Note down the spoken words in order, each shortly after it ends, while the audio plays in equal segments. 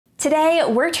Today,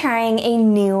 we're trying a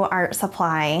new art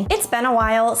supply. It's been a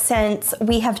while since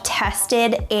we have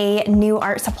tested a new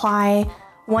art supply,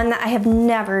 one that I have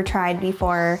never tried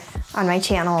before on my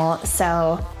channel,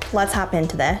 so let's hop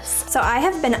into this. So I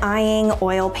have been eyeing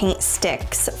oil paint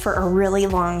sticks for a really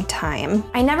long time.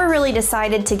 I never really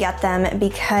decided to get them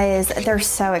because they're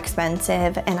so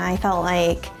expensive, and I felt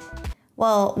like,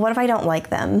 well, what if I don't like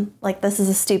them? Like, this is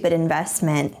a stupid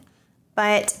investment.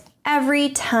 But every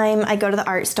time I go to the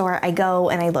art store, I go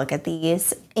and I look at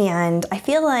these, and I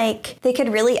feel like they could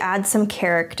really add some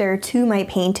character to my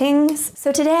paintings.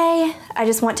 So today, I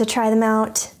just want to try them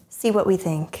out, see what we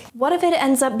think. What if it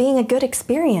ends up being a good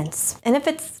experience? And if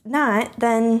it's not,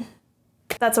 then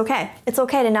that's okay. It's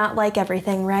okay to not like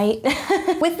everything, right?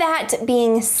 With that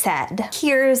being said,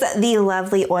 here's the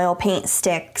lovely oil paint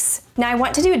sticks. Now, I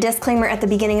want to do a disclaimer at the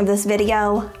beginning of this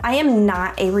video. I am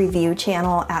not a review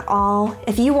channel at all.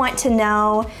 If you want to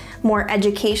know more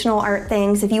educational art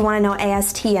things, if you want to know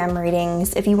ASTM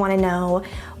readings, if you want to know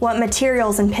what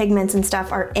materials and pigments and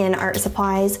stuff are in art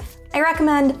supplies, I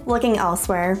recommend looking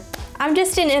elsewhere. I'm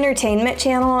just an entertainment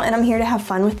channel, and I'm here to have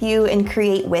fun with you and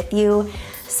create with you.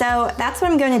 So that's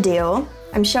what I'm going to do.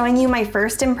 I'm showing you my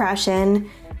first impression.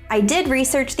 I did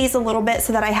research these a little bit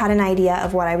so that I had an idea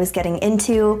of what I was getting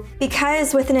into,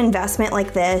 because with an investment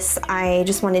like this, I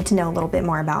just wanted to know a little bit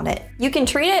more about it. You can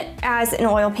treat it as an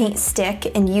oil paint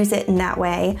stick and use it in that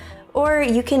way, or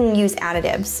you can use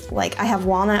additives. Like, I have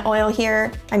walnut oil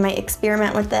here. I might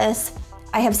experiment with this.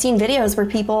 I have seen videos where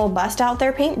people bust out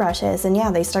their paintbrushes and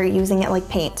yeah, they start using it like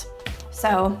paint.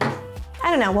 So I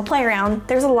don't know, we'll play around.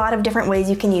 There's a lot of different ways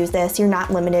you can use this. You're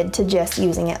not limited to just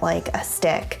using it like a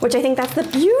stick, which I think that's the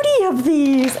beauty of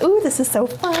these. Ooh, this is so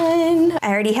fun.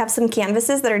 I already have some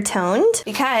canvases that are toned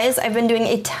because I've been doing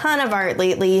a ton of art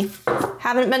lately.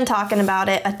 Haven't been talking about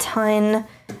it a ton,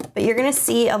 but you're gonna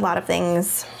see a lot of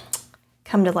things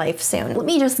come to life soon. Let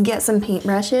me just get some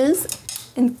paintbrushes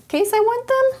in case I want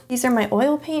them. These are my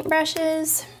oil paint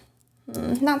brushes.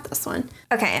 Not this one.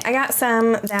 Okay, I got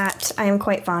some that I am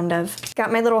quite fond of.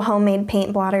 Got my little homemade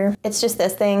paint blotter. It's just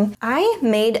this thing. I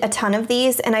made a ton of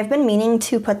these, and I've been meaning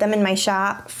to put them in my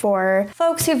shop for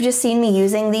folks who've just seen me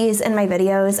using these in my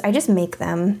videos. I just make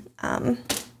them,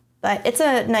 but it's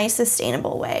a nice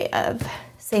sustainable way of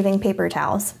saving paper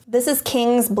towels. This is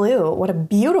King's Blue. What a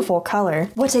beautiful color.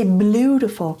 What a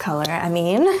beautiful color, I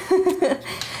mean.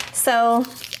 So,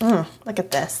 look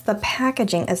at this. The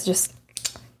packaging is just,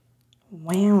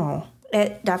 wow.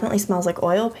 It definitely smells like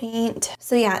oil paint.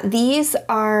 So yeah, these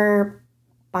are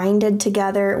binded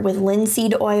together with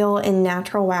linseed oil and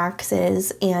natural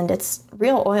waxes, and it's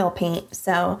real oil paint.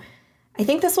 So I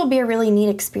think this will be a really neat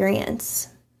experience.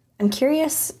 I'm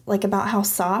curious about how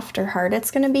soft or hard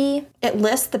it's gonna be. It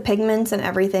lists the pigments and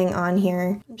everything on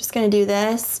here. I'm just gonna do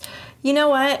this. You know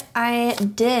what? I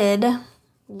did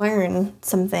learn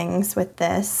some things with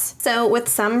this. So with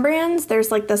some brands,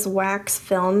 there's like this wax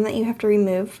film that you have to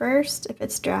remove first if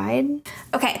it's dried.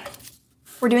 Okay,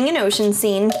 we're doing an ocean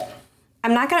scene.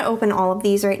 I'm not gonna open all of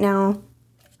these right now.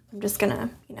 I'm just gonna,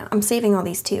 I'm saving all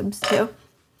these tubes too.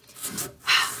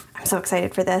 I'm so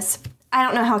excited for this. I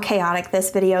don't know how chaotic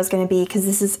this video is gonna be because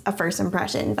this is a first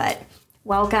impression, but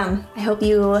welcome. I hope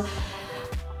you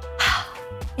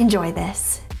enjoy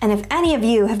this. And if any of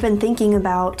you have been thinking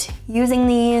about using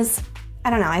these, I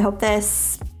don't know, I hope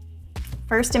this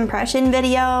first impression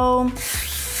video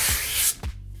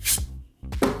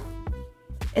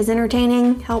is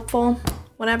entertaining, helpful,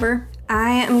 whatever. I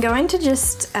am going to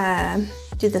just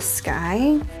do the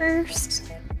sky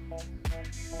first.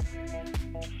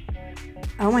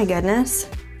 Oh my goodness.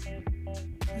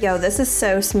 Yo, this is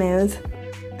so smooth.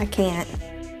 I can't.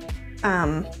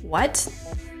 What?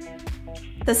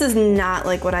 This is not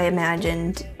like what I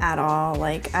imagined at all.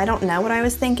 Like, I don't know what I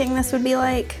was thinking this would be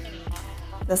like.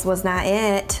 This was not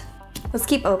it. Let's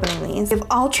keep opening these. We have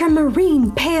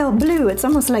ultramarine pale blue. It's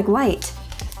almost like white.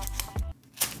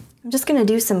 I'm just gonna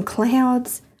do some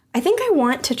clouds. I think I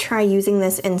want to try using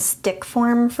this in stick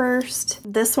form first.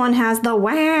 This one has the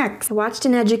wax. I watched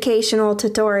an educational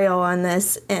tutorial on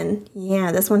this, and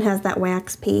yeah, this one has that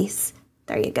wax piece.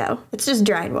 There you go. It's just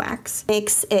dried wax.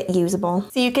 Makes it usable.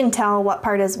 So you can tell what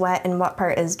part is wet and what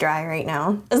part is dry right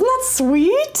now. Isn't that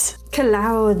sweet?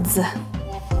 Clouds.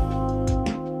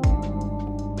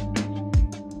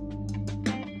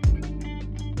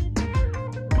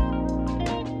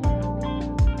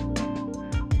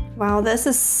 Wow, this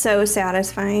is so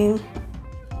satisfying.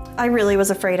 I really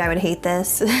was afraid I would hate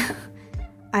this.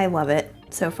 I love it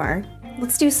so far.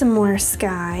 Let's do some more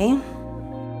sky.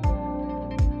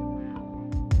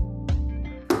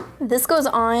 This goes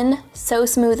on so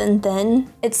smooth and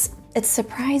thin. It's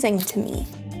surprising to me.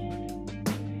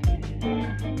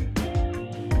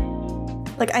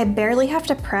 Like I barely have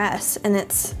to press and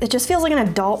it just feels like an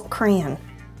adult crayon.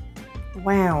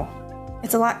 Wow.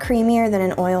 It's a lot creamier than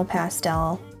an oil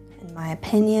pastel, in my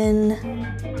opinion.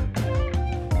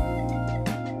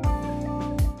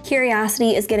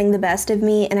 Curiosity is getting the best of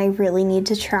me and I really need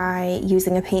to try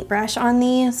using a paintbrush on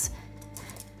these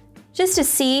just to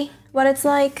see what it's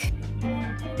like.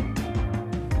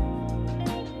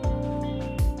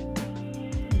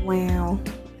 Wow,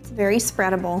 it's very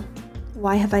spreadable.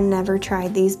 Why have I never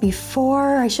tried these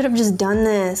before? I should have just done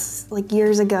this like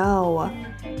years ago.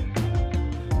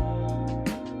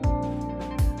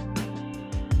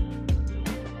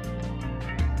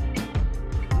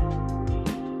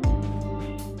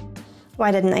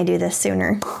 Why didn't I do this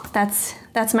sooner? That's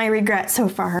my regret so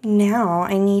far. Now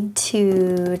I need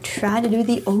to try to do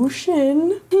the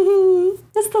ocean.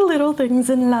 It's the little things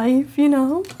in life, you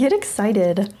know? Get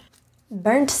excited.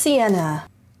 Burnt sienna.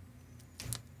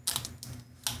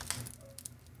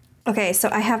 Okay, so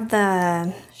I have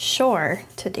the shore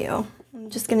to do.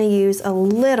 I'm just gonna use a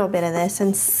little bit of this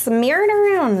and smear it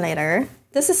around later.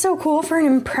 This is so cool for an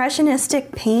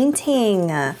impressionistic painting.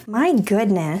 My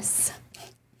goodness.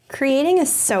 Creating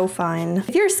is so fun.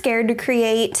 If you're scared to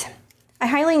create, I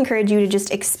highly encourage you to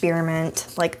just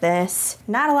experiment like this.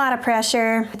 Not a lot of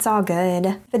pressure, it's all good.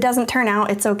 If it doesn't turn out,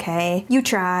 it's okay. You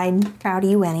tried, proud of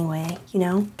you anyway, you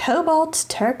know? Cobalt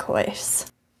turquoise.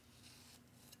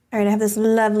 All right, I have this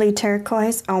lovely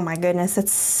turquoise. Oh my goodness,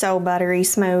 it's so buttery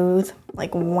smooth.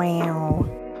 Like, wow.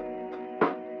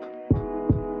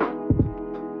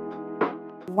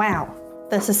 Wow,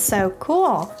 this is so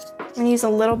cool. I'm gonna use a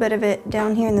little bit of it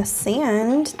down here in the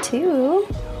sand too.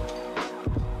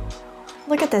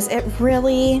 Look at this, it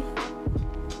really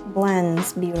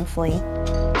blends beautifully.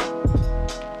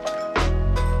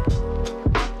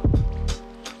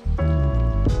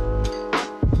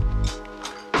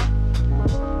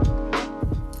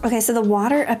 Okay, so the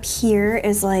water up here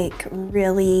is like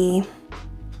really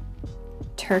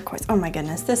turquoise. Oh my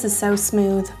goodness, this is so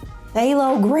smooth.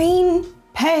 Phthalo green,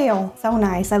 pale, so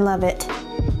nice, I love it.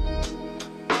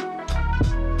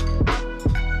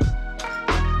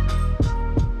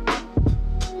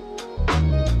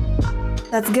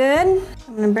 That's good.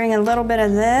 I'm gonna bring a little bit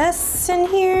of this in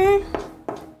here.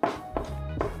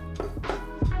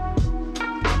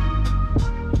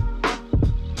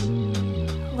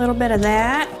 A little bit of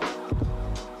that.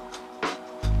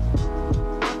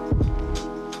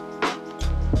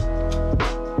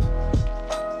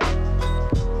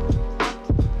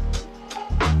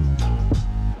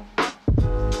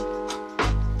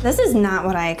 This is not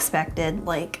what I expected,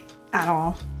 like, at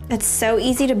all. It's so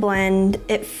easy to blend.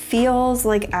 It feels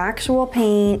like actual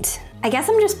paint. I guess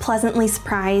I'm just pleasantly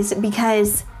surprised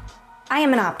because I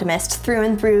am an optimist through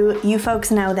and through. You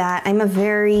folks know that.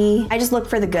 I just look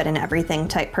for the good in everything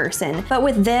type person. But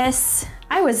with this,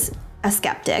 I was a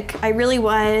skeptic. I really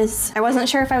was. I wasn't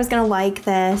sure if I was gonna like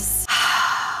this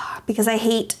because I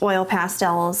hate oil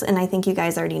pastels and I think you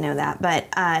guys already know that. But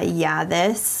yeah,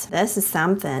 this is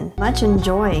something. Much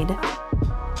enjoyed.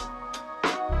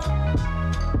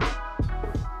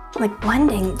 Like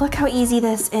blending, look how easy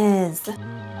this is.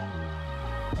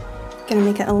 Gonna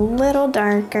make it a little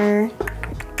darker,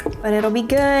 but it'll be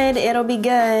good, it'll be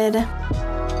good.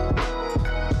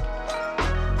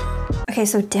 Okay,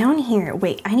 so down here,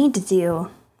 wait, I need to do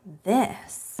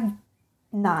this. I've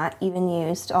not even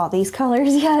used all these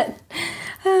colors yet.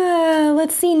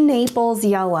 Let's see, Naples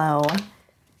yellow.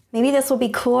 Maybe this will be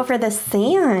cool for the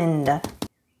sand.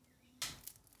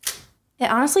 It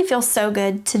honestly feels so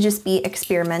good to just be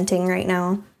experimenting right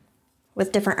now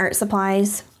with different art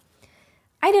supplies.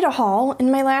 I did a haul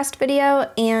in my last video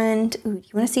and, ooh, you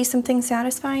wanna see something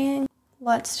satisfying?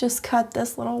 Let's just cut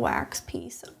this little wax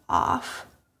piece off.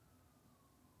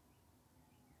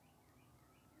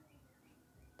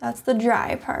 That's the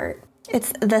dry part.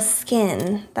 It's the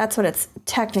skin. That's what it's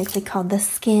technically called, the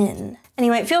skin.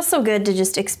 Anyway, it feels so good to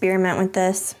just experiment with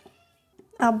this.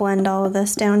 I'll blend all of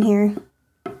this down here.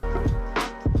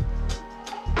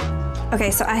 Okay,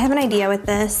 so I have an idea with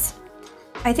this.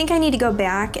 I think I need to go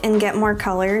back and get more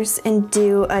colors and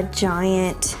do a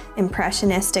giant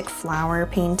impressionistic flower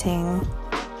painting.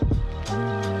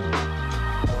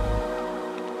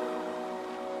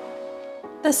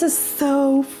 This is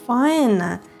so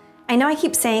fun. I know I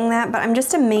keep saying that, but I'm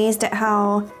just amazed at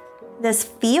how this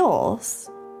feels.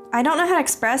 I don't know how to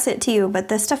express it to you, but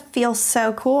this stuff feels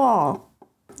so cool.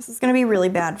 This is gonna be really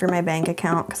bad for my bank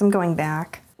account because I'm going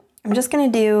back. I'm just gonna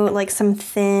do like some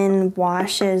thin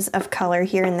washes of color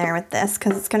here and there with this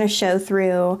because it's gonna show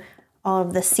through all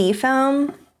of the sea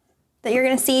foam that you're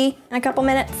gonna see in a couple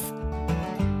minutes.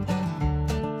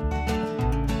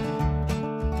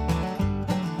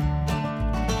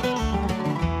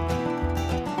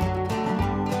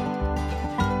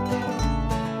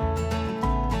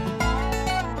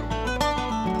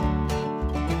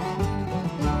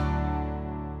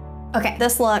 Okay,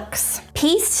 this looks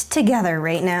pieced together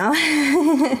right now,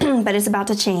 but it's about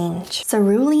to change.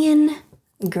 Cerulean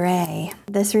gray.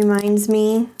 This reminds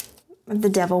me of The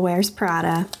Devil Wears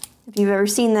Prada. If you've ever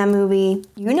seen that movie,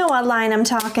 you know what line I'm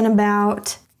talking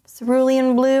about.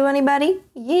 Cerulean blue, anybody?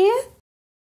 Yeah?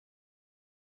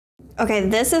 Okay,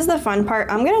 this is the fun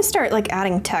part. I'm gonna start like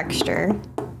adding texture.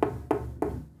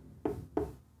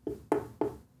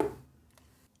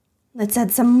 Let's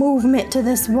add some movement to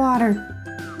this water.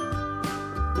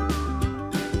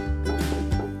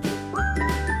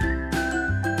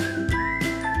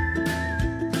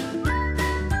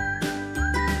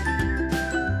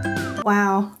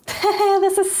 Wow,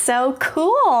 this is so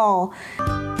cool.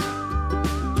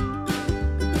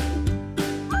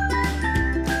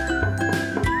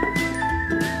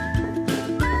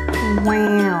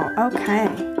 Wow, okay.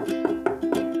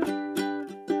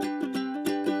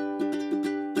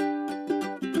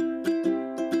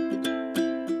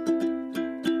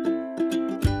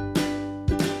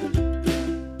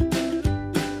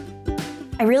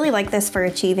 I really like this for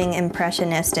achieving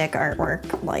impressionistic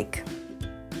artwork, like,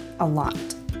 a lot.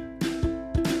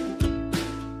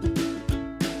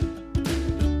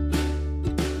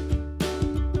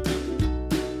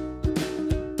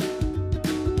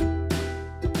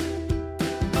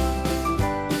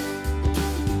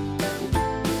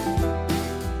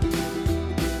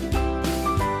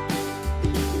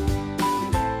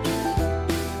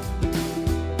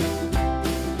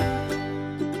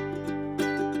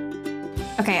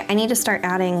 Okay, I need to start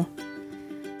adding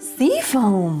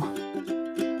seafoam.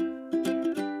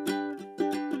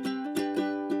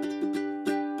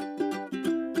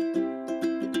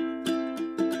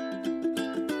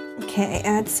 Okay,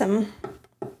 add some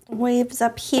waves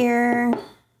up here.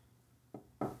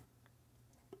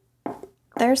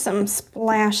 There's some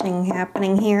splashing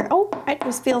happening here. Oh, it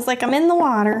just feels like I'm in the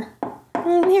water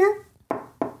in here.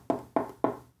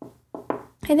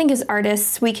 I think as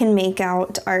artists, we can make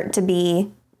out art to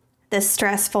be this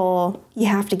stressful, you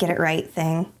have to get it right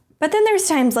thing. But then there's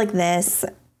times like this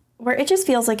where it just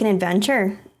feels like an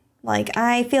adventure. Like,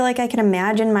 I feel like I can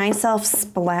imagine myself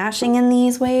splashing in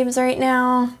these waves right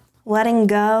now, letting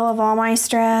go of all my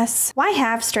stress. Why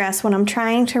have stress when I'm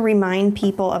trying to remind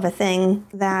people of a thing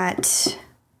that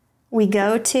we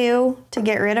go to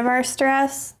get rid of our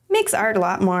stress? Makes art a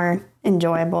lot more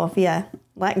enjoyable if you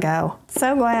let go.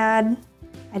 So glad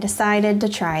I decided to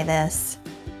try this.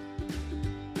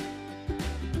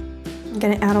 I'm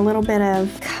gonna add a little bit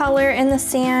of color in the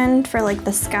sand for like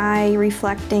the sky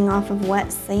reflecting off of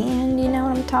wet sand, you know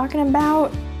what I'm talking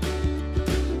about?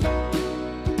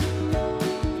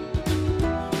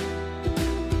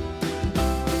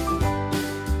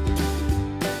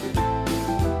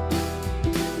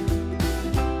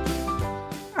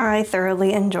 I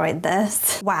thoroughly enjoyed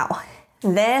this. Wow.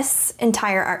 This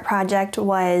entire art project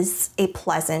was a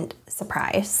pleasant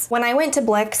surprise. When I went to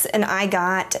Blix and I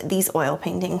got these oil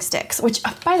painting sticks, which,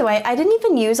 by the way, I didn't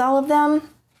even use all of them.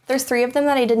 There's 3 of them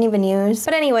that I didn't even use.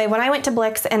 But anyway, when I went to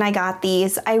Blix and I got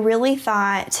these, I really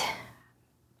thought,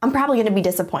 I'm probably gonna be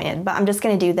disappointed, but I'm just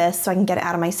gonna do this so I can get it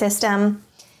out of my system.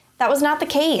 That was not the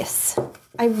case.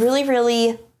 I really,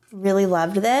 really, really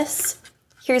loved this.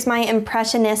 Here's my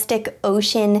impressionistic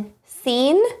ocean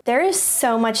scene. There is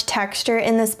so much texture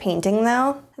in this painting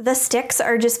though. The sticks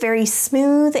are just very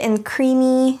smooth and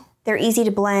creamy. They're easy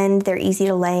to blend, they're easy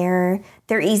to layer,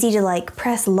 they're easy to like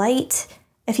press light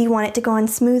if you want it to go on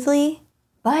smoothly.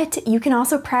 But you can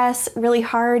also press really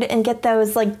hard and get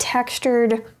those like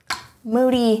textured,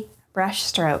 moody brush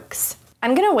strokes.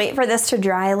 I'm gonna wait for this to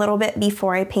dry a little bit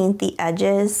before I paint the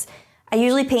edges. I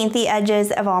usually paint the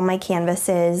edges of all my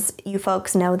canvases. You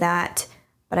folks know that.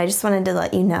 But I just wanted to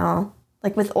let you know,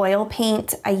 like with oil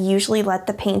paint, I usually let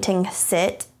the painting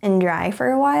sit and dry for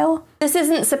a while. This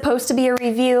isn't supposed to be a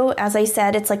review. As I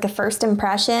said, it's like a first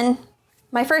impression.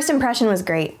 My first impression was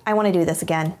great. I want to do this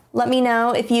again. Let me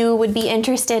know if you would be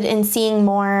interested in seeing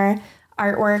more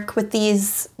artwork with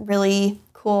these really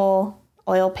cool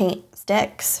oil paint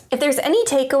sticks. If there's any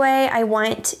takeaway I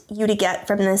want you to get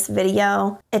from this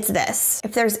video, it's this.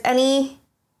 If there's any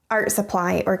art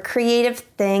supply or creative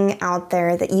thing out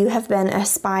there that you have been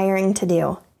aspiring to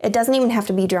do, it doesn't even have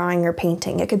to be drawing or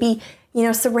painting. It could be, you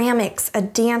know, ceramics, a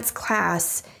dance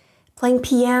class, playing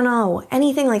piano,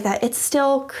 anything like that. It's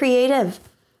still creative.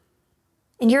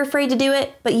 And you're afraid to do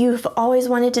it, but you've always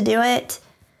wanted to do it.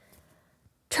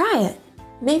 Try it.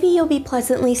 Maybe you'll be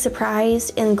pleasantly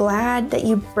surprised and glad that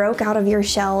you broke out of your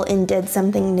shell and did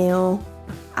something new.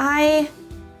 I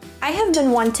have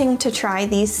been wanting to try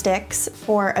these sticks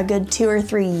for a good 2 or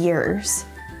 3 years.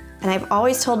 And I've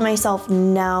always told myself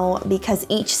no, because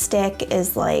each stick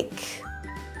is like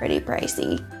pretty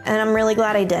pricey. And I'm really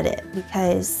glad I did it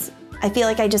because I feel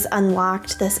like I just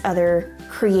unlocked this other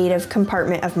creative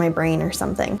compartment of my brain or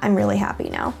something. I'm really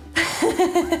happy now.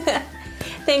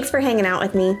 Thanks for hanging out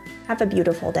with me. Have a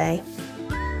beautiful day.